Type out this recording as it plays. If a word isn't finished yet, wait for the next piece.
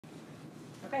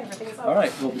Okay, everything's up. All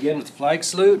right, we'll begin with the flag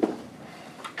salute.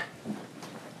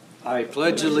 I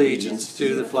pledge allegiance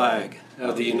to the flag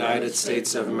of the United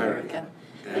States of America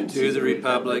and to the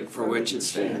republic for which it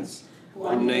stands,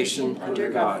 one nation under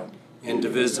God,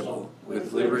 indivisible,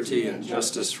 with liberty and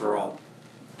justice for all.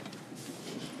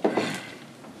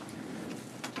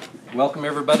 Welcome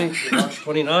everybody to March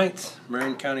 29th,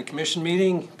 Marion County Commission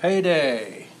meeting,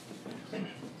 payday.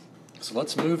 So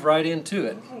let's move right into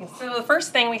it. Okay, so the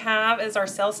first thing we have is our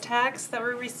sales tax that we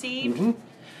received.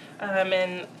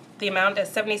 And the amount is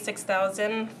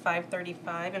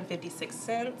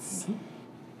 $76,535.56.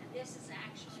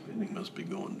 Spending must be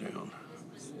going down.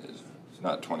 It's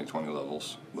not 2020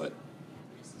 levels, but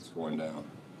it's going down.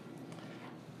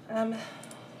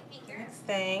 Next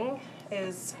thing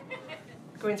is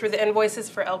going through the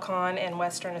invoices for Elcon and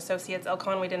Western Associates.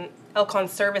 Elcon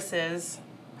Services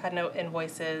had no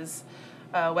invoices.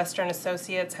 Western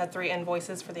Associates had 3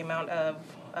 invoices for the amount of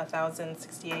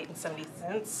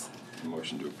 $1,068.70.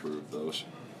 Motion to approve those.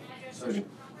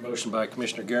 Motion by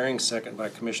Commissioner Gehring, second by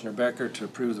Commissioner Becker to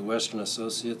approve the Western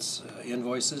Associates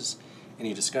invoices.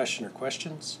 Any discussion or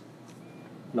questions?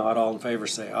 Not all in favor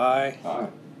say aye. Aye.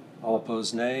 All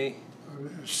opposed nay.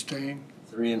 Abstain.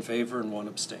 3 in favor and 1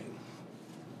 abstain.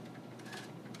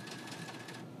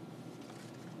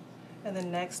 And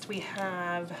then next we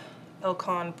have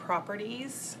Elcon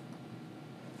Properties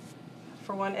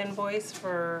for 1 invoice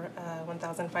for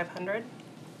 $1,500.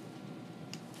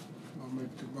 I'll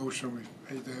make the motion, we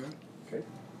pay that. Okay.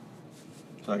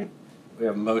 Second. We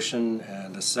have a motion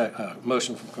and a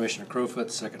motion from Commissioner Crowfoot,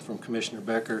 second from Commissioner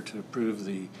Becker to approve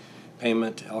the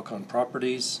payment to Elcon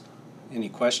Properties. Any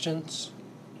questions?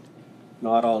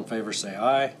 Not all in favor say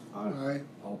aye. Aye.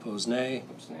 All opposed nay.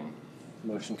 Abstain.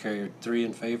 Motion carried 3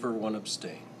 in favor, 1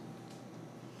 abstain.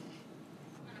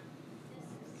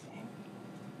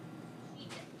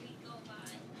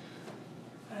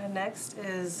 Next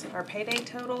is our payday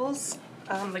totals.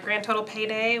 The grand total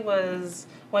payday was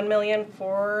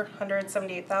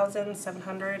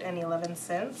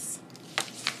 $1,478,711.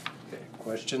 Okay.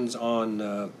 Questions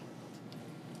on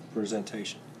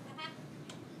presentation?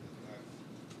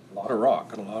 A lot of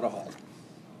rock and a lot of haul.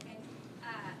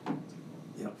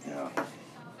 Yep. Yeah.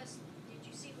 Office, did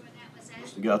you see where that was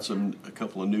at? We got a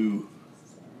couple of new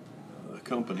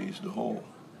companies to haul.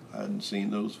 I hadn't seen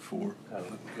those before.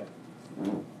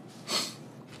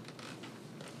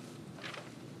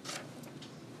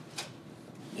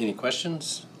 Any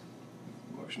questions?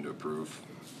 Motion to approve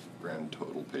grand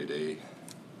total payday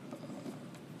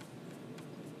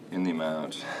in the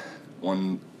amount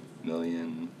 $1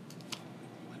 million.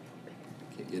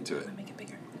 Can't get to it. Make it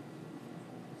bigger.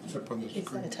 Except on the Is that a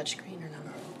screen. touchscreen or not?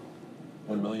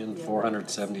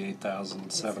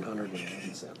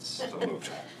 $1,478,711. So moved.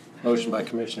 Motion by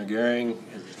Commissioner Gehring.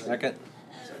 Is there a second?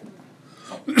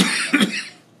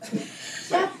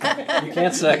 You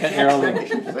can't second. You're only.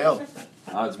 Well,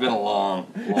 It's been a long.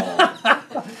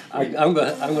 I'm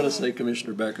gonna say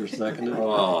Commissioner Becker seconded.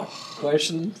 Oh.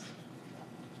 Questions?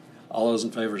 All those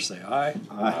in favor say aye.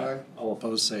 Aye. All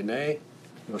opposed say nay.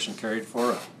 Motion carried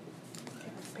 4-0.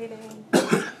 Payday.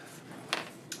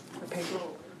 Or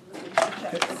payroll.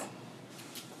 Checks.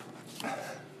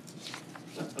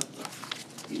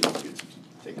 he don't get to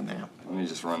take a nap. Let me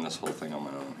just run this whole thing on my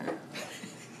own here.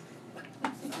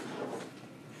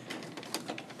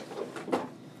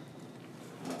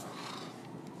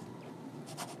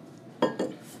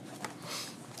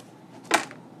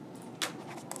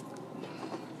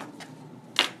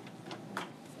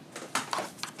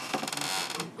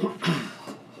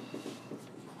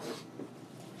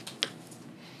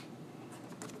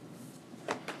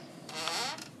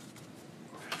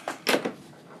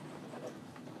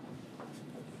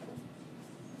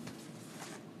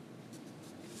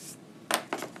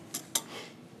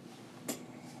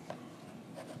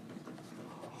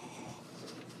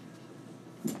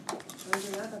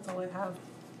 That's all I have.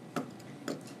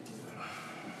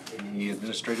 Any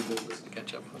administrative business to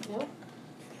catch up with? Nope.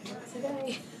 Not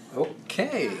today.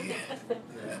 Okay.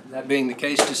 That being the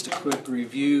case, just a quick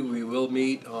review. We will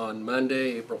meet on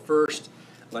Monday, April 1st,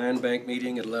 Land Bank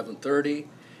meeting at 11:30,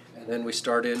 and then we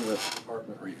start in with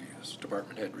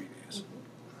department head reviews.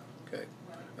 Okay.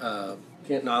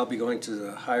 Kent and I will be going to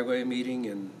the highway meeting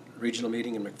and regional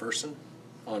meeting in McPherson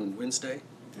on Wednesday,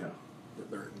 Yeah. the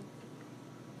 3rd.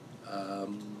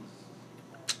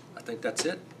 I think that's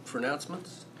it for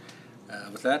announcements.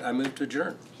 With that, I move to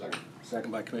adjourn. Second.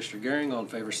 Second by Commissioner Gehring. All in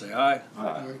favor say aye.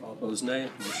 Aye. All opposed nay.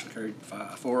 Motion carried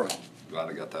 4-0. Glad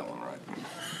I got that one right.